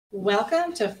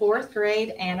Welcome to fourth grade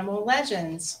Animal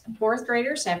Legends. Fourth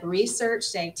graders have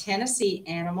researched a Tennessee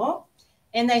animal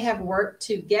and they have worked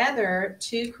together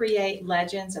to create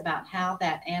legends about how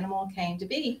that animal came to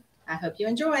be. I hope you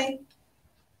enjoy.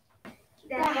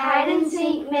 The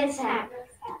hide-and-seek mishap.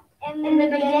 In the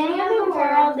beginning of the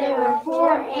world, there were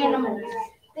four animals.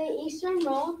 The eastern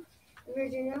mole, the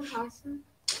Virginia opossum,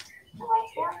 the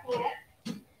white-tailed hare,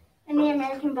 and the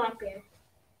American black bear.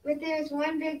 But there is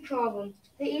one big problem.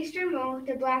 The eastern mole,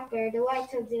 the black bear, the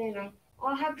white-tailed deer, and I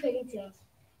all have pretty tails.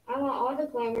 I want all the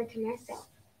glamour to myself.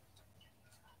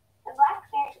 The black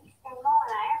bear, eastern mole,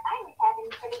 and I are fine with having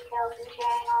pretty tails and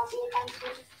sharing all the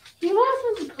attention. Do you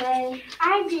want us to play? I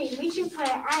agree. We should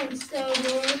play. I'm so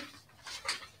bored.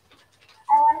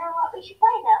 I wonder what we should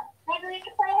play, though. Maybe we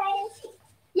could play hide and seek.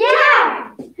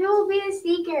 Yeah! Who will be the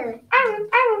seeker? I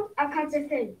will. I'll count to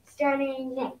 3,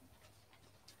 starting now.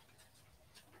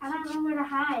 I don't know where to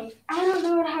hide. I don't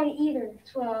know where to hide either.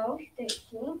 12,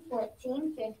 13,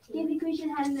 14, 15. Do you think we should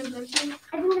hide in the bushes?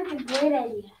 I think that's a great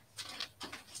idea.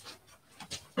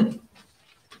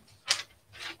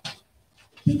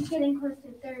 He's getting close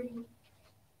to 30.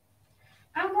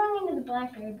 I'm going into the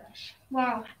blackberry bush.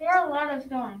 Wow, there are a lot of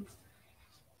thorns.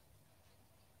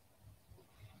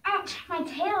 Ouch, my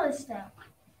tail is stuck.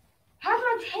 How's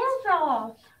my tail fell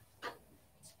off?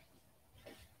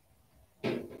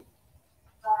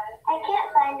 I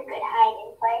can't find a good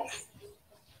hiding place.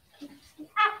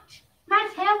 Ouch, my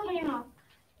tail came off.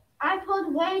 I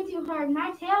pulled way too hard.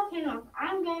 My tail came off.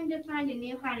 I'm going to find a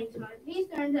new hiding spot. These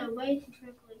thorns are way too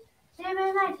prickly. They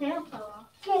made my tail fall off.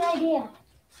 Good idea.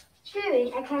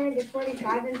 Truly, I counted to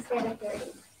 45 instead of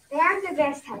 30. They aren't the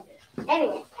best hiders.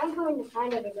 Anyway, I'm going to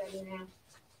find everybody now.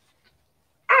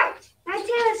 Ouch! My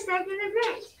tail is stuck in the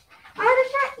branch. The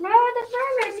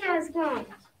farmer's tail is gone.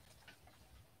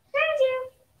 Found you.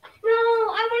 No,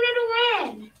 I wanted to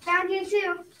win. Found you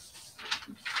too.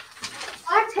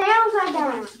 Our tails are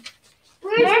gone.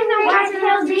 Where's the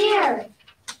white-tailed deer?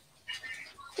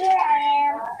 Here I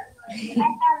am. I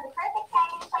found the perfect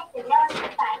hiding place that no one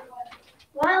could find.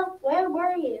 Well, where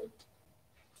were you?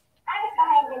 I was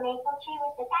behind the maple tree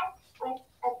with a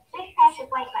big patch of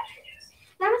white mushrooms.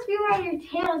 That must be why your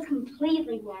tail is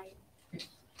completely white. Wait,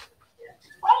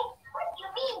 what do you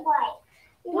mean white?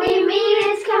 We mean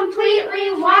it's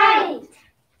completely white.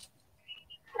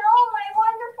 No, my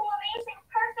wonderful, amazing,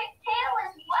 perfect tail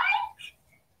is white.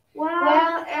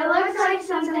 Well, it looks like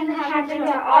something happened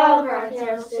to all of our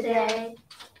tails today.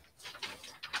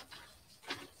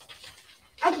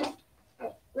 Okay,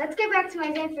 let's get back to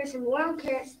my den for some warm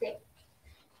carrot steak.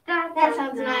 That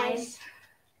sounds nice.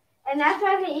 And that's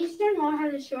why the eastern mole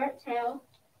has a short tail.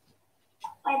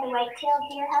 Why the white-tailed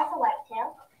deer has a white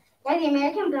tail. Why the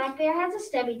American black bear has a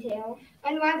stubby tail.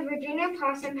 And why the Virginia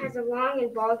opossum has a long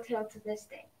and bald tail to this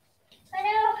day. I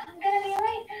know, I'm gonna be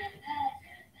late.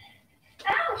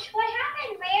 Ouch, what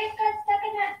happened? My ears got stuck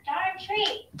in that darn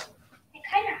tree. It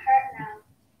kind of hurt now.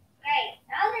 Great,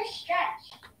 now they're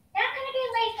stretched. Not gonna be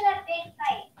late for that big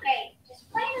fight. Great, just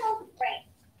plain old great.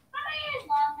 Are my ears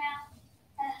long now?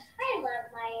 I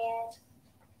love my ears.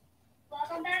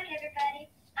 Welcome back, everybody.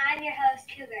 I'm your host,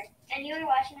 Cougar, and you are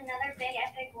watching another big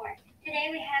epic war. Today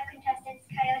we have contestants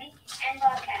Coyote and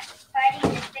Bobcat fighting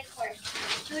in this big horse.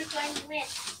 Who is going to win?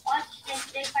 Watch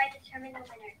this big fight determine the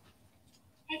winner.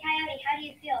 Hey Coyote, how do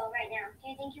you feel right now? Do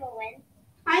you think you will win?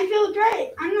 I feel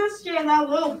great. I'm not scared of that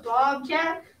little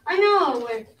Bobcat. I know I'll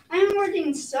win. I'm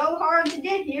working so hard to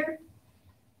get here.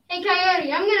 Hey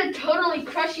Coyote, I'm gonna totally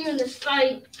crush you in this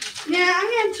fight. Yeah, I'm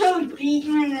gonna totally beat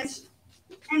you in this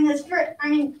French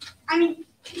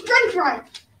fry.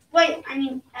 Wait,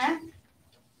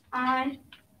 F-I-G-H.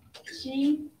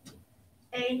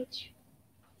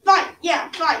 Fight, yeah,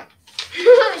 fight.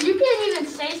 You can't even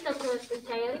say stuff to us,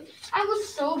 Coyote. I will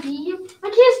so beat you. I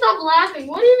can't stop laughing.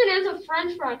 What even is a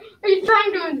French fry? Are you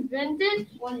trying to invent it?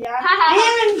 Well, yeah, I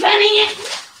am inventing it.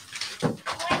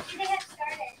 When do they get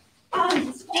started? Oh,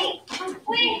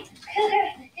 Wait, Cougar,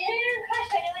 did anyone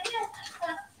crush anyone else?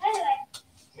 Anyway,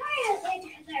 sorry I was late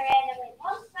because I randomly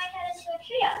bumped my head into a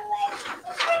tree on the way.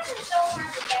 It's working so hard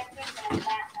to get through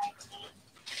that like me.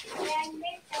 Yeah, I'm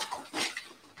very simple.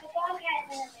 The Bobcat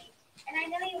is in the lead, and I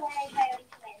know you wanted Coyote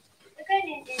to win. The good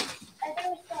news is that there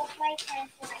was still a slight chance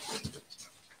to win.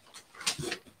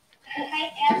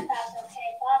 I guess that's okay.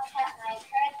 Bobcat might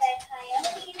hurt that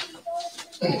Coyote if he goes to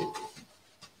the ground.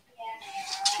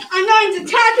 I'm going to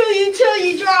tackle you till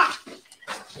you drop.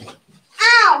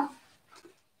 Ow!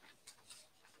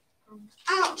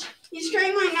 Ouch! You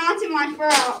scraped my knots in my fur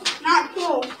out. Not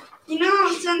cool. You know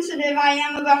how sensitive I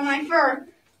am about my fur.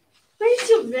 Are you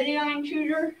still videoing,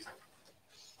 Cougar? Yes,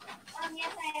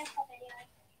 I am still videoing.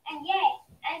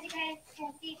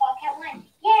 Tennessee Bobcat won.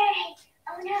 Yay!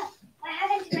 Oh no, what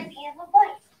happened to my beautiful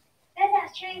voice? Because I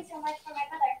was cheering so much for my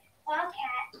brother,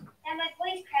 Bobcat, that my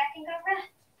voice cracked and got rough.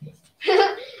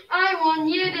 I won,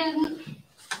 you didn't.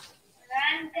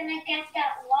 I'm gonna get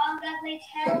that long, ugly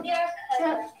tail of yours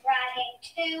because you're bragging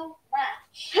too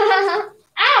much.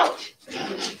 Ouch!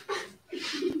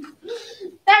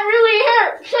 That really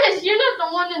hurt, because you're not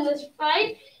the one in this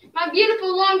fight. My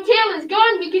beautiful long tail is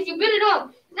gone because you bit it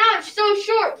off. Now it's so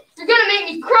short, you're gonna make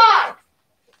me cry.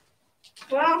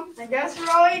 Well, I guess we're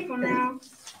all equal now.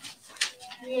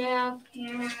 Yeah.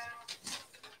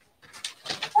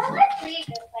 Well, let's leave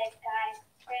this place, guys.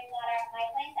 Bring water at my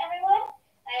place, everyone.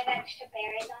 I have extra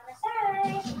berries on the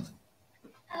side.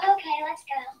 Okay, let's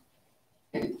go.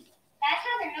 That's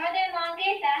how the northern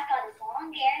long-eared bat got his long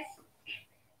ears.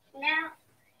 Now,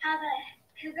 how the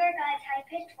cougar got its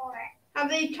high-pitched roar. How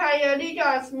the coyote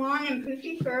got its long and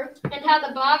poofy fur. And how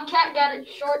the bobcat got its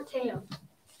short tail.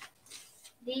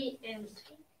 The end.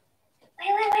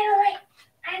 Wait.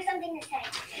 I have something to say.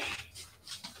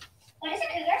 What is a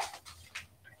cougar?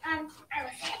 I will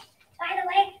say it. By the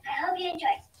way, I hope you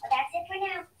enjoyed. Well, that's it for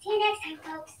now. See you next time,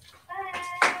 folks. Bye.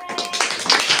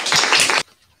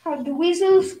 How the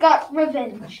weasels got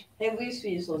revenge. Hey,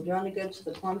 Weasel, do you want to go to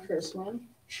the pond for a swim?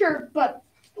 Sure, but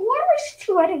the water is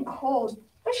too wet and cold.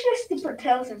 Let's just dip our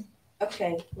tails in.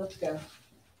 Okay, let's go.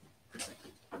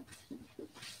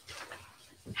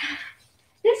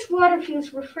 This water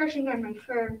feels refreshing on my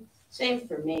fur. Same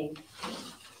for me.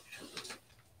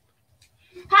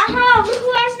 Ha ha! Look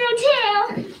who has no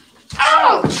tail!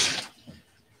 Ouch!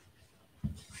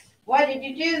 Why did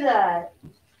you do that?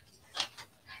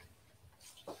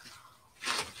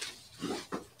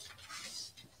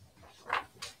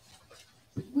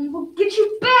 We will get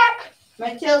you back!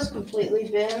 My tail's completely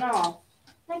bitten off.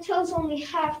 My tail's only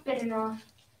half bitten off.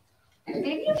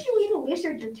 Maybe if you eat a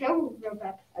lizard, your tail will grow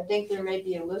back. I think there may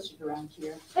be a lizard around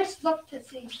here. Let's look to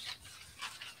see.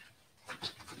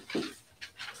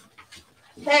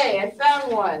 Hey, I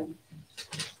found one.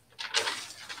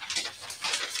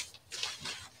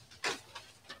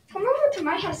 Come over to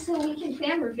my house so we can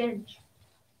plan revenge.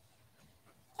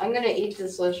 I'm gonna eat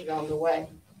this lizard on the way.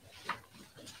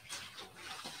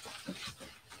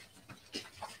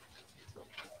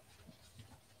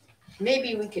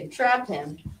 Maybe we could trap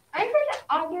him. I heard that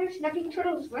otters, snapping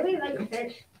turtles really like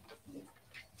fish.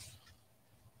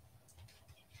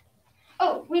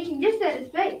 Oh, we can use that as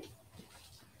bait.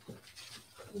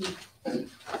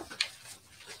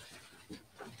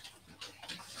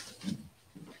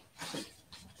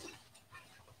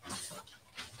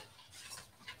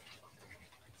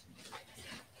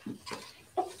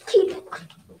 Keep it.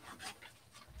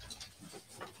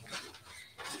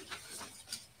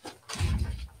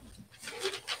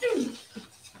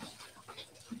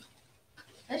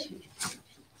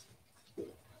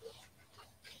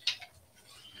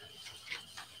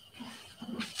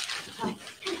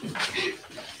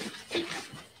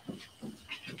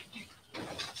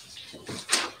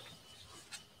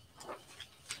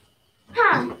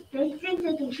 Huh, they think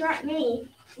they can trap me.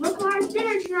 Look where I'm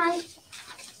dinner tonight.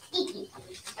 Sneaky.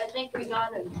 I think we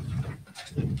got him.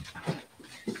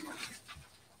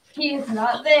 He is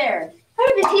not there. How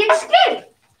did he escape?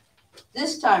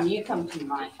 This time you come to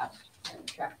my house and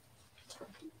trap.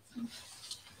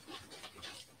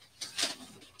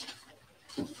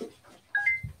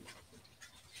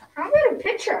 How about a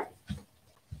picture?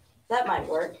 That might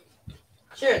work.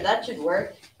 Sure, that should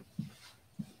work.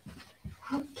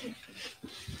 Okay.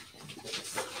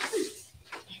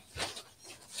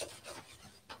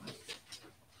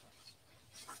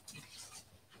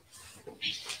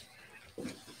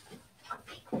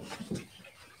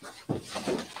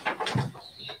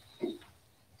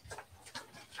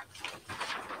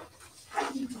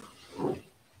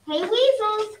 Hey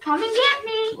weasels, come and get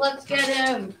me. Let's get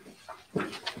him.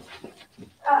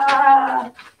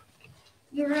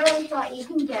 You really thought you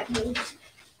can get me?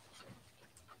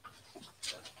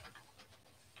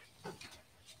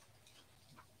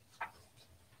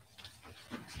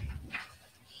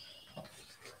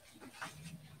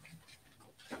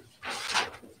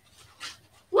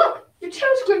 Look, your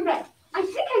tail's going back. I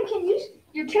think I can use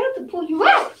your tail to pull you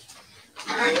out.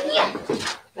 Yeah.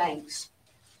 Thanks.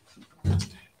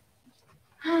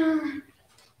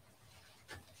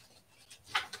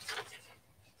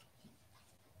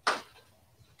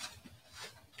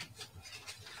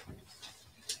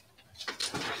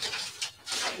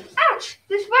 Ouch!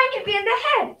 This bite hit me in the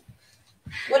head.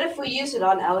 What if we use it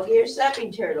on alligator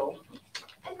snapping turtle?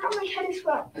 And now my head is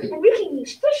wet. And we can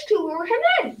use fish to lure him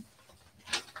in.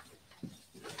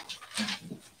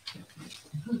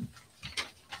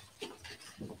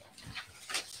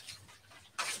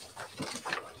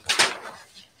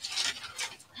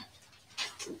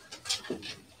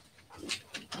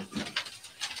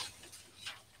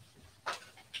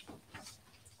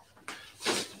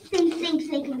 thinks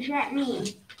they can trap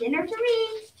me. Dinner for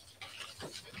me.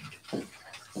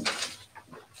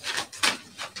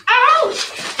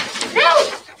 Ouch!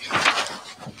 No!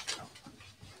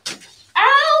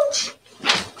 Ouch!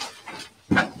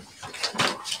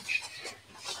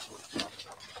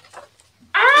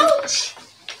 Ouch!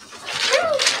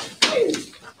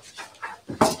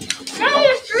 Now I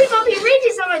have 3 bumpy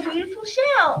ridges on my beautiful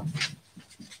shell.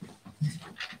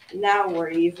 Now we're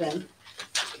even.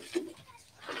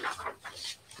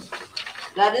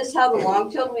 That is how the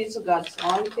long-tailed weasel got its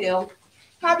long tail.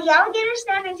 How the alligator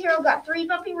snapping turtle got 3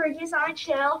 bumpy ridges on its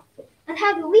shell. And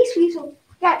how the least weasel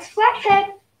got its flat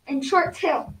head and short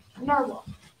tail. Narwhal.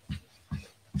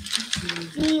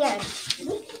 The end.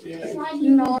 Yeah.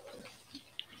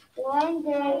 One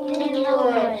day in the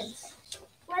woods.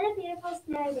 What a beautiful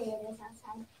snowy day it is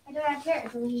outside. I do not hear a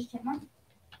delicious chipmunk.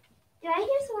 Do I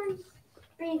hear someone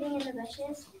breathing in the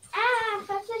bushes? Ah,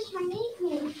 that's just trying to eat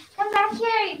me. Come back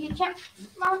here, you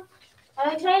chipmunk.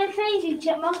 I'm trying to save you,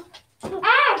 chipmunk.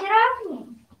 Ah, get off me.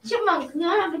 Chipmunk, you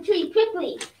don't have a tree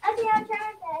quickly. Okay, I'll try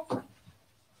my best.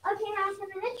 Okay, now I'm in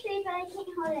a tree, but I can't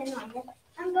hold it any longer.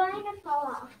 I'm going to fall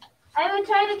off. I will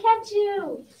try to catch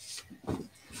you.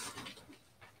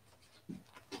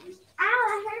 Ow,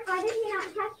 that hurt. Why did you not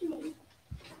catch me?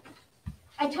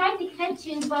 I tried to catch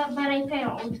you, but I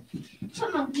failed.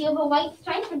 Chipmunk, you have a white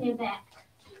stripe on your back.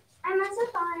 I must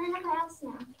have fallen in a pile of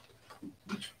snow.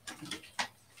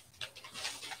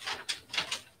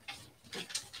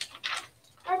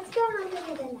 Let's go home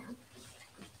together now.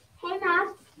 Hey,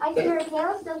 Mouse, I see your tail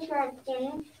is so short and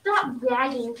skinny. Stop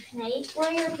bragging, Snake.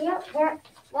 Well, your tail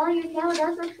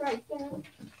does look short and skinny.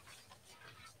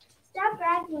 Stop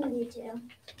bragging, you two.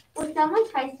 Well, someone's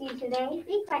feisty today.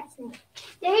 Be quiet, Snake.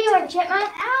 There you are,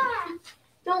 Chipmunk. Ah!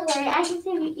 Don't worry, I can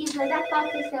save you easily. That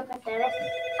fox is so pathetic.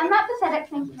 I'm not pathetic,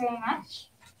 thank you very much.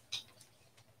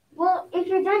 Well, if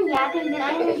you're done yapping, then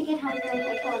I need to get home and make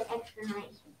my tail extra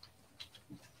nice.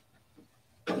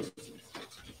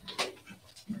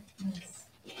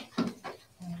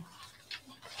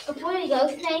 Before you go,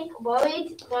 Snake, what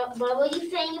were you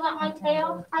saying about my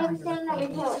tail? I was saying that your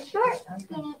tail is short,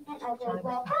 skinny, and ugly.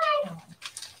 Well, hi!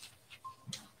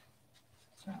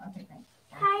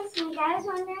 Hi, Snake. I was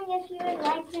wondering if you would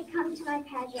like to come to my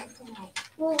pageant tonight.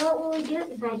 Well, what will we do at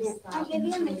the pageant? I'll give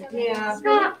you a makeup. Yeah.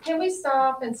 Stop. Can we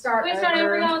stop and start We started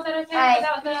over? over. Is that okay? Aye.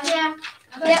 Without the,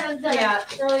 Yeah. Yeah,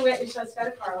 Shirley Whitney, let's go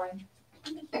to Caroline.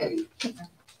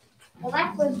 Well,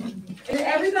 that was. And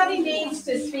everybody needs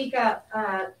to speak up.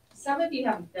 Some of you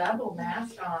have double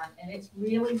mask on, and it's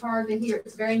really hard to hear.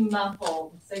 It's very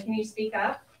muffled. So can you speak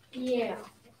up? Yeah.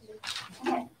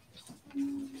 Okay.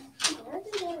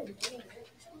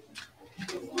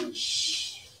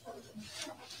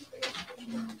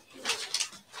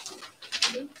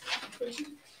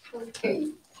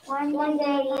 One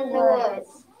day in the woods.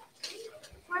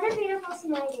 What a beautiful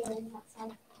snowy day it is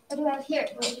outside. What do I have here?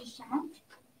 What is this channel?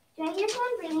 Do I hear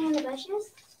someone breathing in the bushes?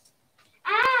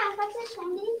 Ah, that's a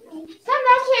trendy thing. Come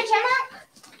back here, Chipmunk.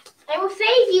 I will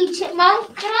save you, Chipmunk.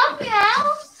 Get off me now.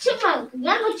 Chipmunk,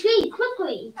 run the tree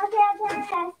quickly. Okay, I'll turn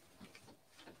ahead.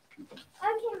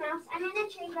 Okay, Mouse, I'm in a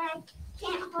tree, but I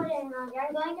can't hold it any longer.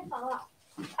 I'm going to fall off.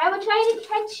 I will try to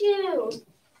catch you.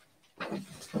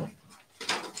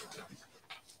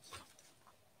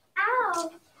 Ow,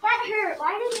 that hurt.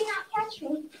 Why did you not catch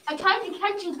me? I tried to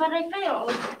catch you, but I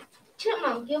failed.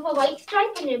 Chipmunk, you have a white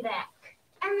stripe on your back.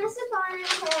 I must have fallen in a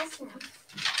pile of snow.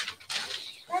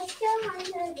 Let's go home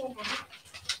to the dinner.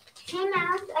 Hey,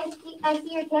 Mouse, I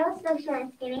see your tail is so short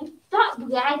and skinny. Stop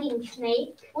bragging,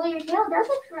 Snake. Well, your tail does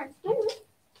look short and skinny.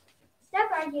 Stop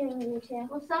arguing, you two.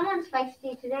 Well, someone's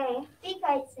feisty today. Be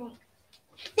quiet, Snake.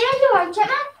 There you are,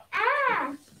 Chipmunk.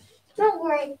 Ah! Don't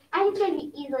worry, I can save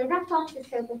you easily. That fox is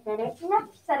so pathetic. You're not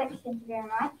pathetic, thank you very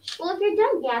much. Well, if you're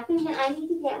done yapping, then I need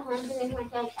to get home to make my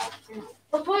tail extra nice.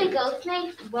 Before you go,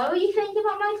 Snake, what were you saying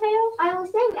about my tail? I was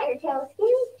saying that your tail is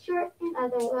skinny, short, and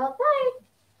ugly. Well, bye.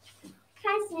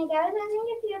 Hi, Snake. I was wondering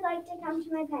if you'd like to come to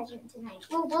my pageant tonight.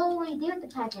 Well, what will we do at the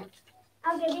pageant?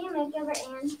 I'll give you a makeover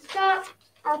and... Stop.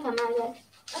 I'll come, I guess.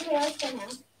 Okay, let's go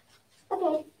now.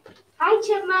 Okay. Hi,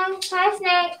 Chipmunk. Hi,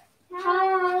 Snake.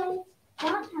 Hi. I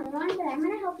don't have one, but I'm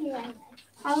going to help you anyway.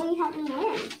 How will you help me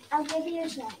win? I'll give you a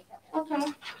try.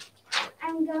 Okay.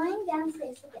 I'm going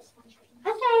downstairs to get some trees.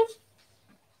 Okay.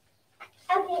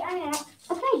 Okay, I'm out.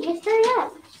 Okay, just hurry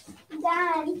up.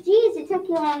 Done. Geez, it took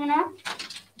you long enough.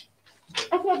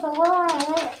 Okay, but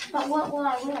what will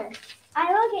I wear?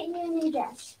 I will get you a new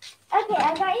dress. Okay,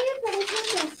 I got you a pretty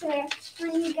dress to wear.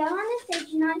 When you go on the stage,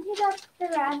 do not take off the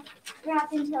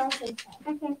wrap until I say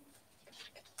so. Okay.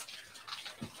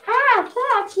 Ah,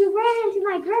 Fox, you ran into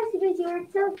my dress because you were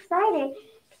so excited.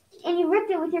 And you ripped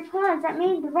it with your claws. That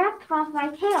made the wrap off my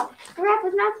tail. The wrap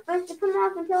was not supposed to come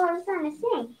off until I was starting to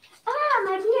sing. Ah,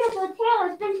 my beautiful tail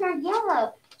has been turned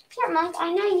yellow. Chipmunk,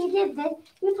 I know you did this.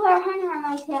 You put a honey on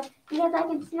my tail because I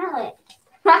can smell it.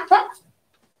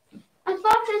 And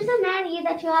Fox, I'm so mad at you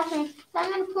that you lost me, so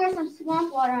I'm going to pour some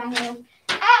swamp water on you.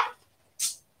 Ah!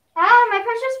 Ah, my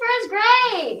precious fur is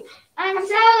gray. I'm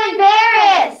so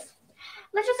embarrassed.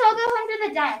 Let's just all go home to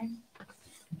the den.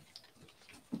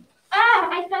 Ah,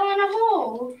 I fell in a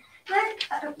hole.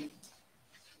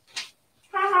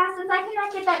 Haha, since I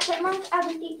cannot get that chipmunk, I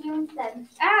will eat you instead.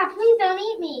 Ah, please don't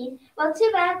eat me. Well, too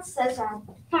bad, so sad.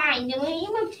 Fine, you will eat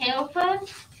my tail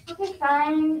first? Okay,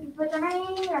 fine, but then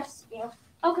I rest you.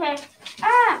 Okay.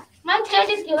 Ah, my tail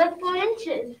just grew like 4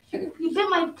 inches. You bit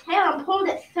my tail and pulled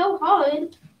it so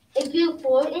hard, it grew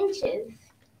 4 inches.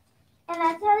 And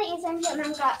that's how the eastern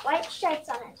chipmunk got white stripes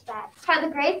on its back. How the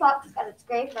gray fox got its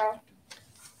gray fur.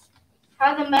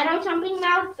 How the meadow jumping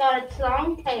mouse got its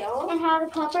long tail. And how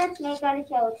the pupper snake got its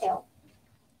yellow tail.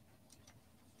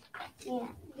 Yeah.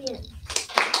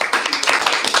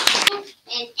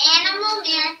 An animal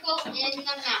miracle in the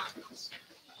mountains.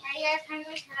 Are you guys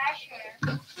hungry for our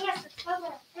share? Yes, it's so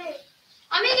good.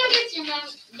 I'm gonna go get some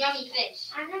yummy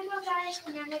fish. I'm gonna go buy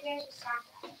some hamburgers and stuff.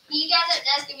 You guys at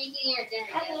desk and we can eat your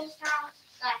dinner. Okay, stop.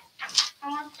 I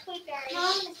want sweet berries.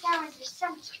 Mom, the salads are so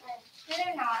much better. No,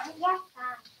 they're not. Yeah,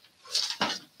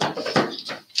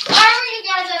 Why were you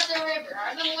guys at the river?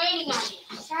 I've been waiting on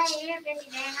you. sorry, you're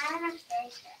busy, man. I don't have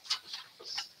space for it.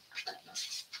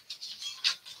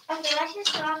 Okay, let's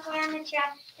just walk around the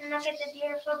track and look at the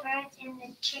beautiful birds in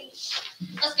the trees.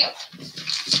 Let's go.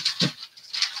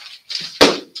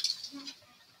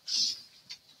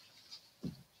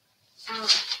 I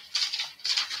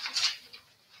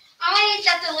want to eat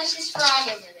that delicious frog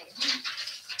over there.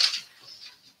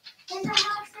 There's a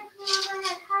hawk circling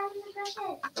overhead, hiding in the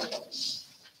bushes.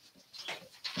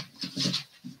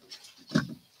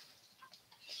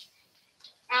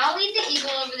 I'll leave the eagle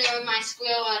over there with my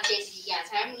squirrel while chasing you guys.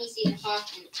 Having me see the hawk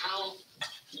and owl.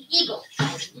 Eagle.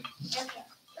 Okay,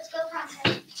 let's go past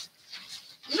it.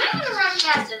 You might want to run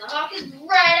faster. The hawk is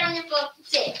right on your fucking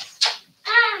tail.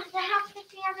 Ah, the hawk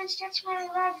picked me up and stretched my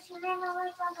legs. He made my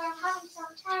legs like I'm having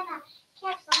some China.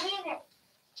 Can't believe it.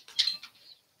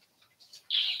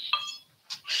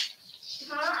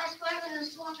 I swam in the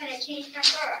swamp and it changed my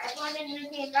fur. I blended into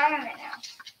the environment now.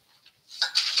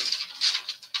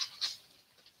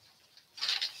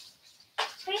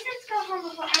 Please let's go home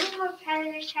before any more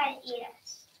predators try to eat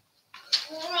us.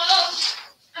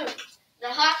 The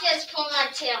hawk has pulled my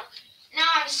tail. Now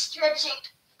I'm stretching.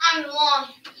 I'm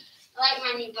long. I like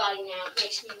my new body now. It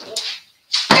makes me look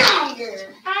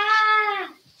stronger. Ah!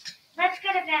 Let's go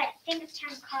to bed. I think it's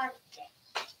time to call it a day.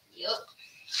 Yup.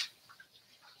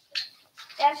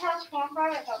 That's how swamp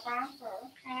otter got brown fur.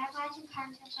 And I've had some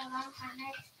concepts a long time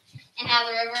ago. And how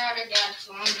the river otter got its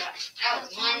long body. That was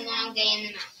one long day in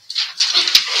the mountains.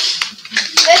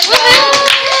 Let's go!